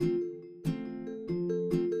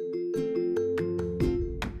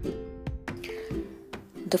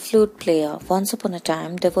The flute player. Once upon a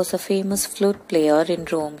time, there was a famous flute player in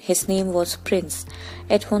Rome. His name was Prince.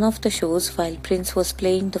 At one of the shows, while Prince was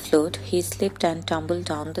playing the flute, he slipped and tumbled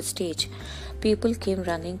down the stage. People came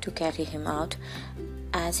running to carry him out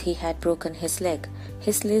as he had broken his leg.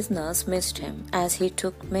 His listeners missed him as he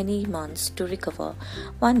took many months to recover.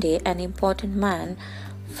 One day, an important man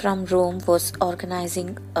from Rome was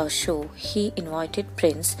organizing a show. He invited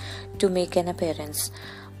Prince to make an appearance.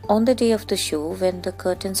 On the day of the show, when the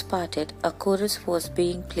curtains parted, a chorus was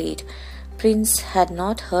being played. Prince had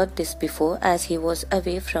not heard this before as he was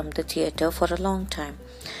away from the theatre for a long time.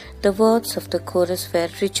 The words of the chorus were,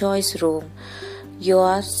 "Rejoice, Rome, you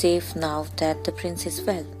are safe now that the prince is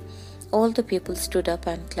well." All the people stood up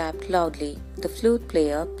and clapped loudly. The flute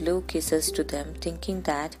player blew kisses to them, thinking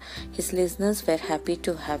that his listeners were happy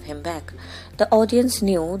to have him back. The audience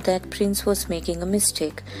knew that Prince was making a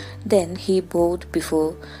mistake. Then he bowed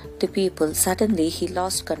before the people. Suddenly he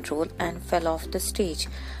lost control and fell off the stage.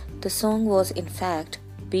 The song was in fact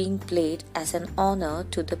being played as an honor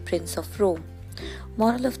to the Prince of Rome.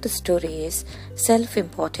 Moral of the story is,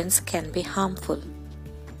 self-importance can be harmful.